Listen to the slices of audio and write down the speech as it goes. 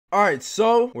Alright,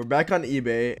 so we're back on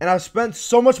eBay, and I've spent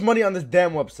so much money on this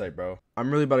damn website, bro. I'm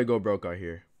really about to go broke out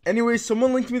here. Anyway,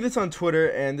 someone linked me this on Twitter,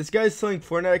 and this guy is selling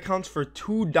Fortnite accounts for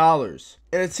 $2.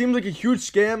 And it seems like a huge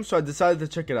scam, so I decided to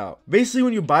check it out. Basically,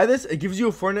 when you buy this, it gives you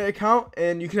a Fortnite account,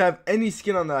 and you can have any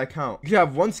skin on that account. You can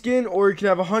have one skin, or you can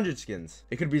have 100 skins.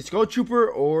 It could be Skull Trooper,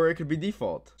 or it could be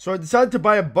default. So I decided to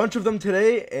buy a bunch of them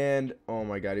today, and oh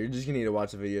my god, you're just gonna need to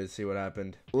watch the video to see what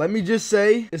happened. Let me just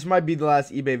say, this might be the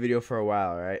last eBay video for a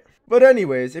while, alright? But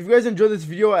anyways, if you guys enjoyed this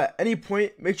video at any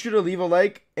point, make sure to leave a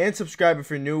like and subscribe if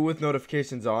you're new with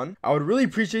notifications on. I would really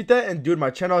appreciate that, and dude, my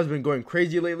channel has been going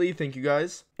crazy lately. Thank you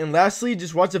guys. And lastly,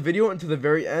 just watch the video until the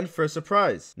very end for a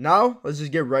surprise. Now, let's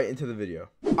just get right into the video.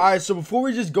 Alright, so before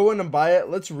we just go in and buy it,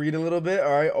 let's read a little bit,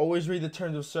 alright? Always read the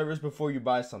terms of service before you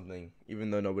buy something,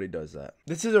 even though nobody does that.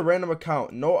 This is a random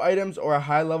account. No items or a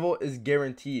high level is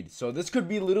guaranteed. So this could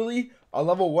be literally a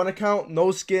level 1 account,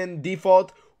 no skin,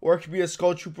 default, or it could be a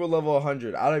Skull Trooper level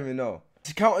 100. I don't even know.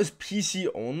 This account is PC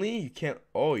only. You can't,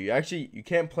 you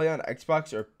can't play on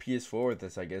Xbox or PS4 with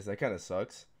this, I guess. That kind of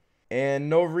sucks. And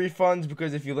no refunds,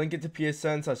 because if you link it to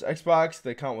PSN/Xbox,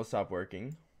 the account will stop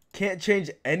working. Can't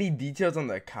change any details on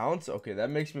the accounts. Okay,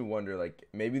 that makes me wonder, like,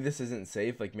 maybe this isn't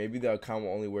safe. Like, maybe the account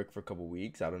will only work for a couple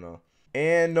weeks. I don't know.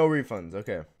 And no refunds.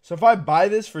 Okay, so if I buy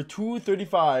this for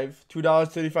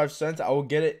 $2.35, I will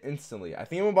get it instantly. I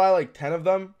think I'm gonna buy like 10 of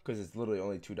them, because it's literally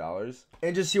only $2,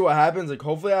 and just see what happens. Like,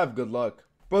 hopefully I have good luck.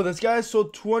 Bro, this guy has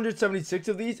sold 276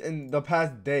 of these in the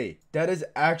past day. That is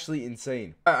actually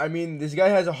insane. I mean, this guy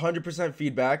has 100%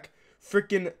 feedback,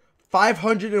 freaking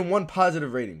 501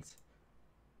 positive ratings.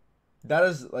 That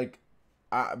is like,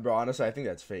 bro, honestly, I think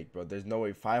that's fake, bro. There's no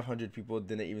way 500 people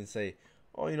didn't even say,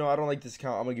 oh, you know, I don't like this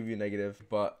account, I'm gonna give you a negative.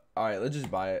 But all right, let's just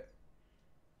buy it.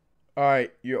 All right,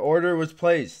 your order was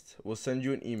placed. We'll send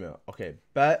you an email. Okay,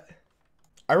 bet.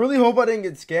 I really hope I didn't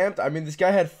get scammed. I mean, this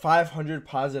guy had 500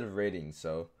 positive ratings,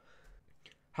 so.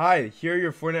 Hi, here are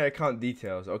your Fortnite account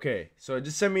details. Okay, so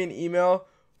just send me an email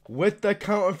with the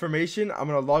account information. I'm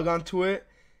gonna log on to it,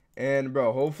 and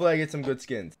bro, hopefully I get some good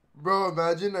skins. Bro,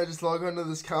 imagine I just log on to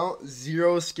this account,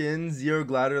 0 skins, 0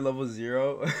 glider, level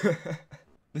 0.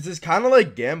 This is kind of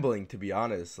like gambling, to be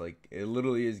honest. Like, it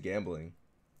literally is gambling.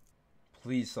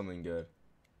 Please, something good.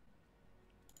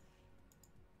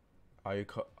 Are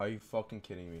you fucking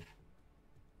kidding me?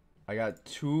 I got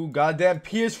 2 goddamn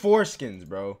PS4 skins,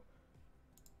 bro.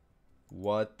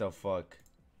 What the fuck?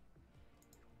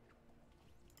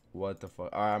 What the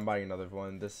fuck? Alright, I'm buying another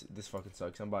one. This fucking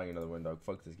sucks. I'm buying another one, dog.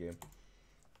 Fuck this game.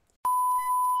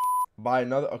 Buy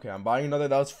another. Okay, I'm buying another.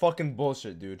 That was fucking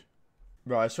bullshit, dude.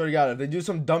 Bro, I swear to God, if they do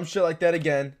some dumb shit like that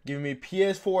again, giving me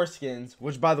PS4 skins,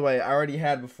 which, by the way, I already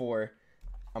had before,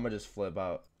 I'm gonna just flip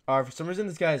out. Alright, for some reason,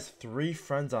 this guy has 3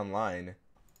 friends online.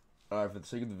 Alright, for the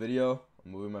sake of the video,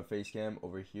 I'm moving my face cam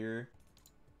over here.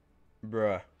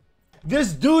 Bruh.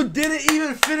 This dude didn't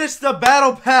even finish the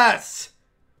battle pass!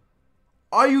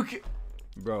 Are you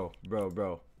Bro.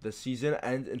 The season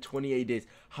ends in 28 days.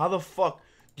 How the fuck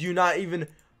do you not even...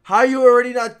 How are you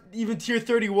already not even tier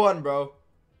 31, bro?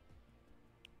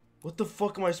 What the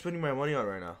fuck am I spending my money on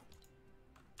right now?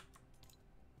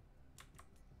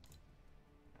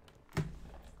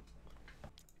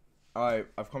 Alright,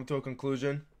 I've come to a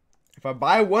conclusion. If I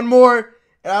buy one more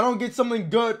and I don't get something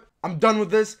good, I'm done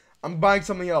with this. I'm buying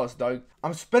something else, dog.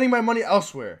 I'm spending my money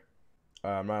elsewhere.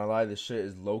 I'm not gonna lie, this shit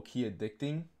is low-key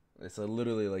addicting. It's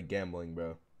literally like gambling,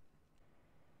 bro.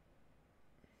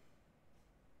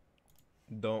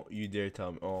 Don't you dare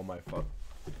tell me. Oh my fuck.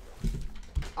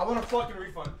 I want a fucking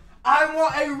refund. I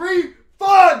want a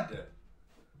refund!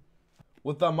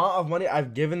 With the amount of money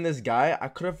I've given this guy, I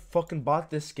could have fucking bought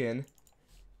this skin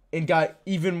and got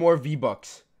even more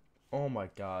V-Bucks. Oh my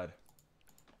god.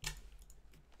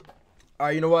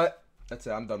 Alright, you know what? That's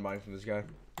it. I'm done buying from this guy.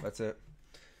 That's it.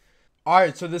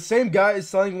 Alright, so the same guy is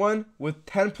selling one with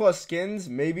 10 plus skins.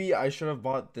 Maybe I should have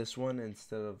bought this one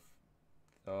instead of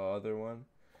the other one.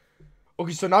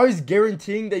 Okay, so now he's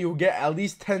guaranteeing that you'll get at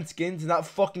least 10 skins, not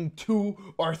fucking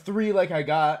 2 or 3 like I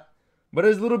got. But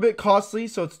it's a little bit costly,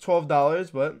 so it's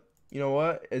 $12. But you know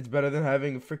what? It's better than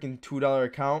having a freaking $2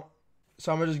 account.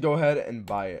 So I'm going to just go ahead and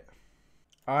buy it.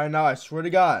 Alright, now I swear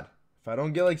to God, if I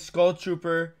don't get like Skull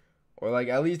Trooper or like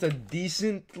at least a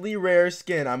decently rare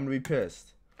skin, I'm going to be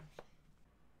pissed.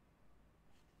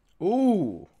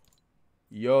 Ooh.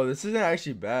 Yo, this isn't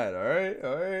actually bad.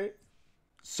 Alright.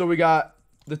 So we got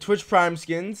the Twitch Prime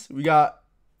skins. We got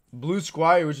Blue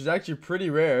Squire, which is actually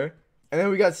pretty rare. And then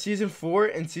we got Season 4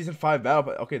 and Season 5 Battle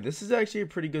Pass. Okay, this is actually a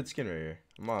pretty good skin right here.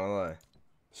 I'm not gonna lie.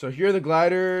 So here are the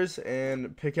gliders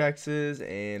and pickaxes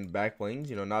and back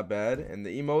blings. You know, not bad. And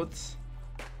the emotes.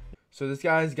 So this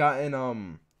guy's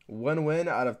gotten, 1 win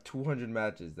out of 200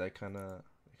 matches. That kind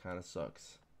of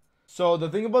sucks. So the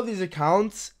thing about these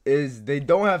accounts is they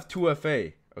don't have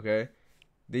 2FA, okay?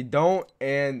 They don't,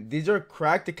 and these are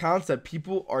cracked accounts that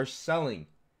people are selling.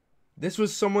 This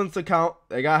was someone's account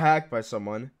that got hacked by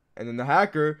someone, and then the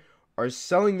hacker are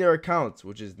selling their accounts,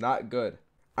 which is not good.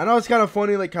 I know it's kind of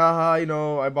funny, like, haha, you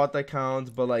know, I bought the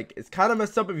account, but like, it's kind of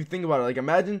messed up if you think about it. Like,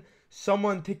 imagine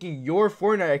someone taking your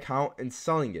Fortnite account and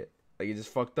selling it. Like, it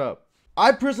just fucked up.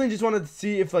 I personally just wanted to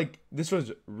see if like this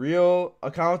was real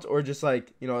accounts or just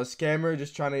like, you know, a scammer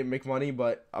just trying to make money.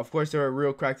 But of course there are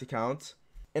real cracked accounts.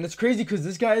 And it's crazy because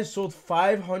this guy has sold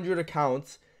 500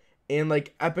 accounts and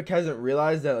like Epic hasn't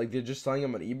realized that like they're just selling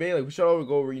them on eBay. Like we should all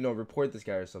go, you know, report this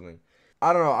guy or something.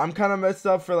 I don't know. I'm kind of messed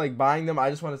up for like buying them. I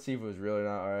just want to see if it was real or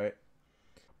not. All right.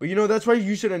 But you know, that's why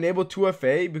you should enable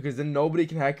 2FA because then nobody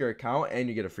can hack your account and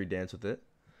you get a free dance with it.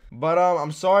 But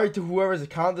I'm sorry to whoever's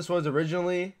account this was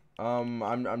originally.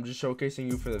 I'm just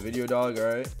showcasing you for the video, dog.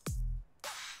 All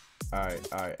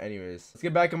right. Anyways, let's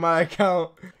get back on my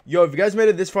account. Yo, if you guys made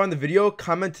it this far in the video,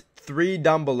 comment 3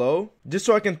 down below just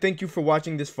so I can thank you for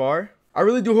watching this far. I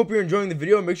really do hope you're enjoying the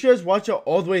video. Make sure you guys watch it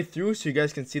all the way through so you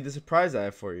guys can see the surprise I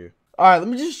have for you. All right, let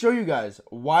me just show you guys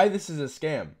why this is a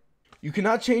scam. You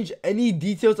cannot change any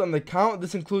details on the account.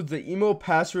 This includes the email,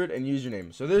 password, and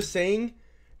username. So they're saying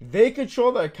they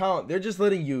control the account. They're just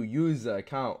letting you use the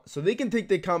account. So they can take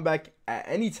the account back at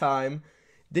any time.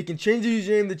 They can change the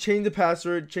username, they change the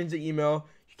password, change the email.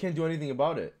 You can't do anything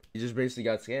about it. You just basically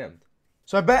got scammed.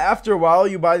 So I bet after a while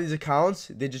you buy these accounts,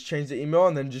 they just change the email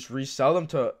and then just resell them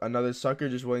to another sucker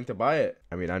just willing to buy it.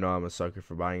 I mean, I know I'm a sucker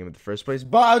for buying them in the first place,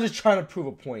 but I was just trying to prove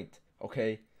a point,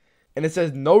 okay? And it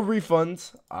says no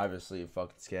refunds. Obviously a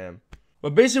fucking scam.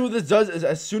 But basically what this does is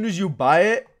as soon as you buy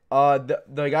it,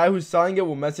 the guy who's selling it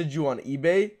will message you on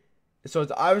eBay. So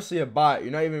it's obviously a bot.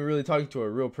 You're not even really talking to a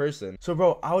real person. So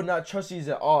bro, I would not trust these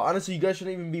at all. Honestly, you guys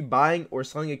shouldn't even be buying or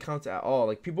selling accounts at all.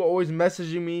 Like people always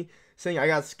messaging me saying I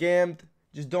got scammed.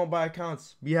 Just don't buy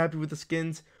accounts. Be happy with the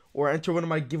skins or enter one of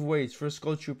my giveaways for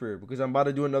Skull Trooper because I'm about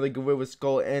to do another giveaway with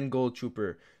Skull and Gold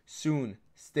Trooper soon.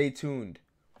 Stay tuned.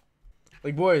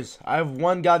 Like boys, I have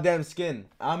one goddamn skin.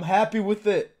 I'm happy with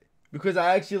it. Because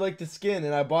I actually like the skin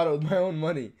and I bought it with my own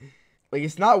money. Like,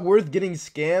 it's not worth getting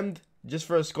scammed just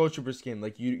for a Skull Trooper skin.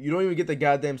 Like, you don't even get the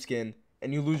goddamn skin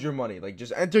and you lose your money. Like,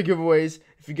 just enter giveaways.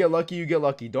 If you get lucky, you get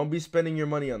lucky. Don't be spending your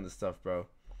money on this stuff, bro.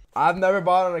 I've never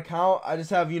bought an account. I just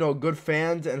have, you know, good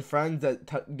fans and friends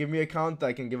that give me an account that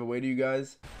I can give away to you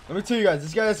guys. Let me tell you guys,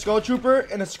 this guy has Skull Trooper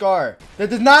and a Scar. That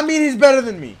does not mean he's better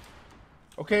than me.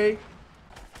 Okay?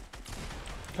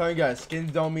 I'm telling you guys,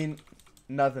 skins don't mean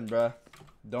nothing, bro.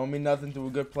 Don't mean nothing to a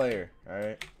good player,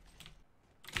 alright?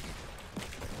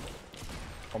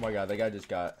 Oh my god, that guy just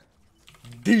got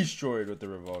destroyed with the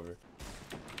revolver.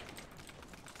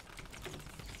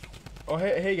 Oh,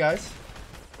 hey guys.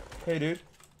 Hey, dude.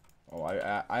 Oh,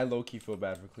 I low-key feel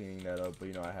bad for cleaning that up, but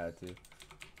you know I had to.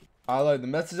 Look, the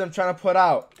message I'm trying to put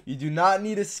out. You do not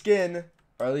need a skin,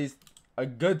 or at least a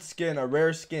good skin, a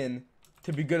rare skin,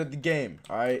 to be good at the game,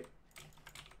 alright?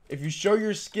 If you show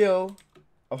your skill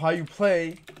of how you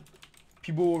play,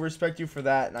 people will respect you for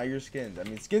that, not your skins. I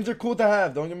mean, skins are cool to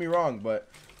have, don't get me wrong, but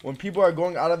when people are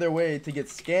going out of their way to get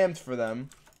scammed for them,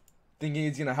 thinking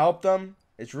it's gonna help them,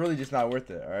 it's really just not worth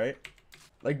it, alright?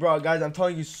 Like, bro, guys, I'm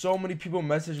telling you, so many people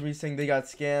message me saying they got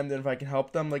scammed and if I can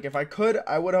help them. Like, if I could,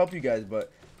 I would help you guys,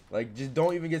 but, like, just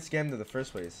don't even get scammed in the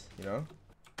first place, you know?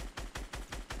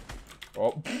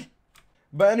 Oh.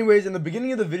 But anyways, in the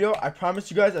beginning of the video, I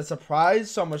promised you guys a surprise,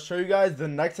 so I'm going to show you guys the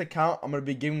next account I'm going to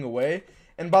be giving away.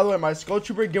 And by the way, my Skull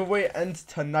Trooper giveaway ends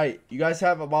tonight. You guys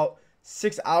have about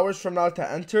 6 hours from now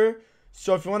to enter.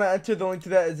 So if you want to enter, the link to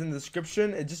that is in the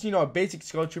description. It's just, you know, a basic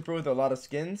Skull Trooper with a lot of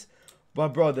skins.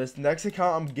 But bro, this next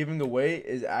account I'm giving away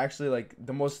is actually like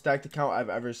the most stacked account I've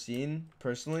ever seen,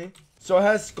 personally. So it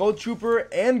has Skull Trooper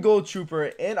and Gold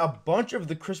Trooper and a bunch of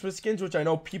the Christmas skins, which I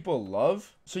know people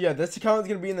love. So yeah, this account is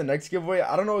going to be in the next giveaway.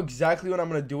 I don't know exactly when I'm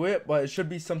going to do it, but it should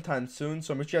be sometime soon.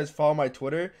 So make sure you guys follow my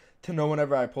Twitter to know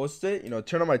whenever I post it. You know,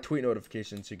 turn on my tweet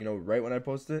notifications so you can know right when I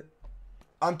post it.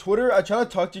 On Twitter, I try to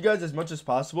talk to you guys as much as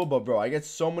possible, but bro, I get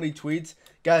so many tweets.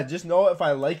 Guys, just know if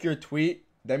I like your tweet,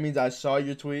 that means I saw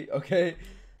your tweet, okay?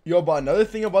 Yo, but another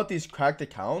thing about these cracked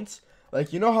accounts,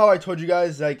 like, you know how I told you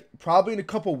guys, like, probably in a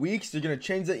couple weeks, they're going to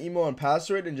change the email and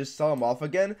password and just sell them off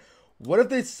again? What if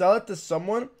they sell it to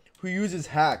someone who uses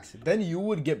hacks? Then you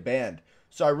would get banned.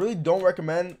 So I really don't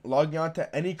recommend logging on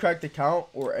to any cracked account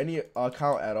or any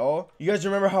account at all. You guys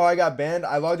remember how I got banned?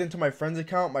 I logged into my friend's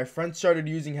account. My friend started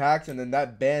using hacks and then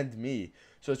that banned me.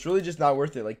 So it's really just not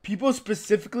worth it. Like, people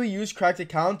specifically use cracked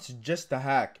accounts just to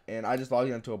hack. And I just logged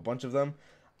into a bunch of them.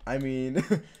 I mean,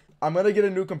 I'm gonna get a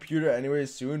new computer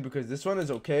anyways soon because this one is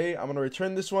okay. I'm gonna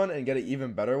return this one and get an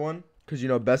even better one. Because, you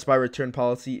know, Best Buy return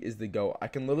policy is the go. I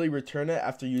can literally return it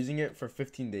after using it for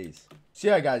 15 days. So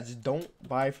yeah, guys, just don't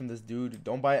buy from this dude.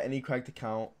 Don't buy any cracked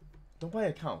account. Don't buy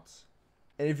accounts.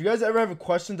 And if you guys ever have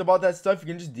questions about that stuff, you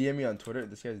can just DM me on Twitter.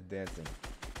 This guy's dancing.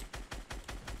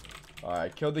 Alright, I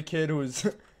killed the kid who was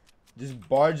just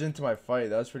barged into my fight.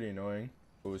 That was pretty annoying.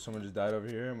 Oh, someone just died over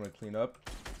here. I'm gonna clean up.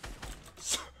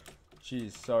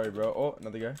 Jeez, sorry, bro. Oh,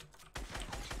 another guy.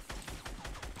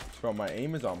 Bro, my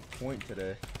aim is on point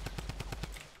today.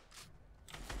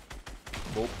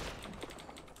 Oh.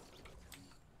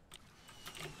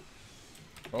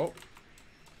 Oh.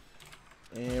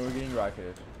 And we're getting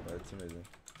rocketed. That's amazing.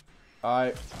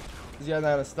 Alright. This guy's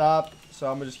not gonna stop, so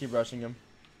I'm gonna just keep rushing him.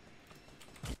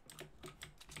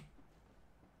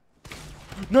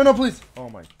 No, no, please. Oh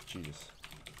my Jesus.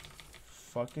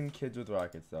 Fucking kids with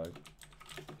rockets, dog.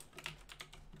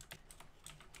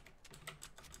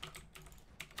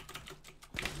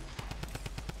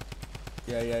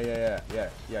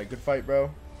 Yeah. Good fight,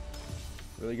 bro.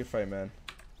 Really good fight, man.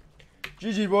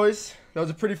 GG, boys. That was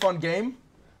a pretty fun game.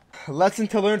 Lesson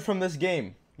to learn from this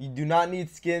game. You do not need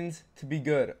skins to be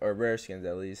good, or rare skins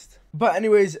at least. But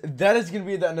anyways, that is going to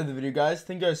be the end of the video, guys.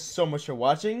 Thank you guys so much for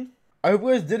watching. I hope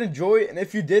you guys did enjoy, and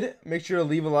if you did, make sure to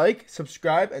leave a like,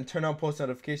 subscribe, and turn on post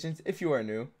notifications if you are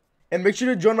new. And make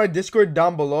sure to join my Discord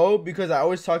down below because I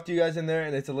always talk to you guys in there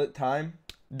and it's a lit time.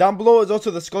 Down below is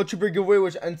also the Skull Trooper giveaway,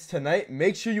 which ends tonight.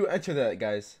 Make sure you enter that,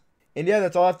 guys. And yeah,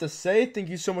 that's all I have to say. Thank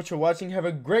you so much for watching. Have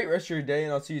a great rest of your day,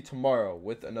 and I'll see you tomorrow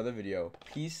with another video.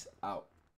 Peace out.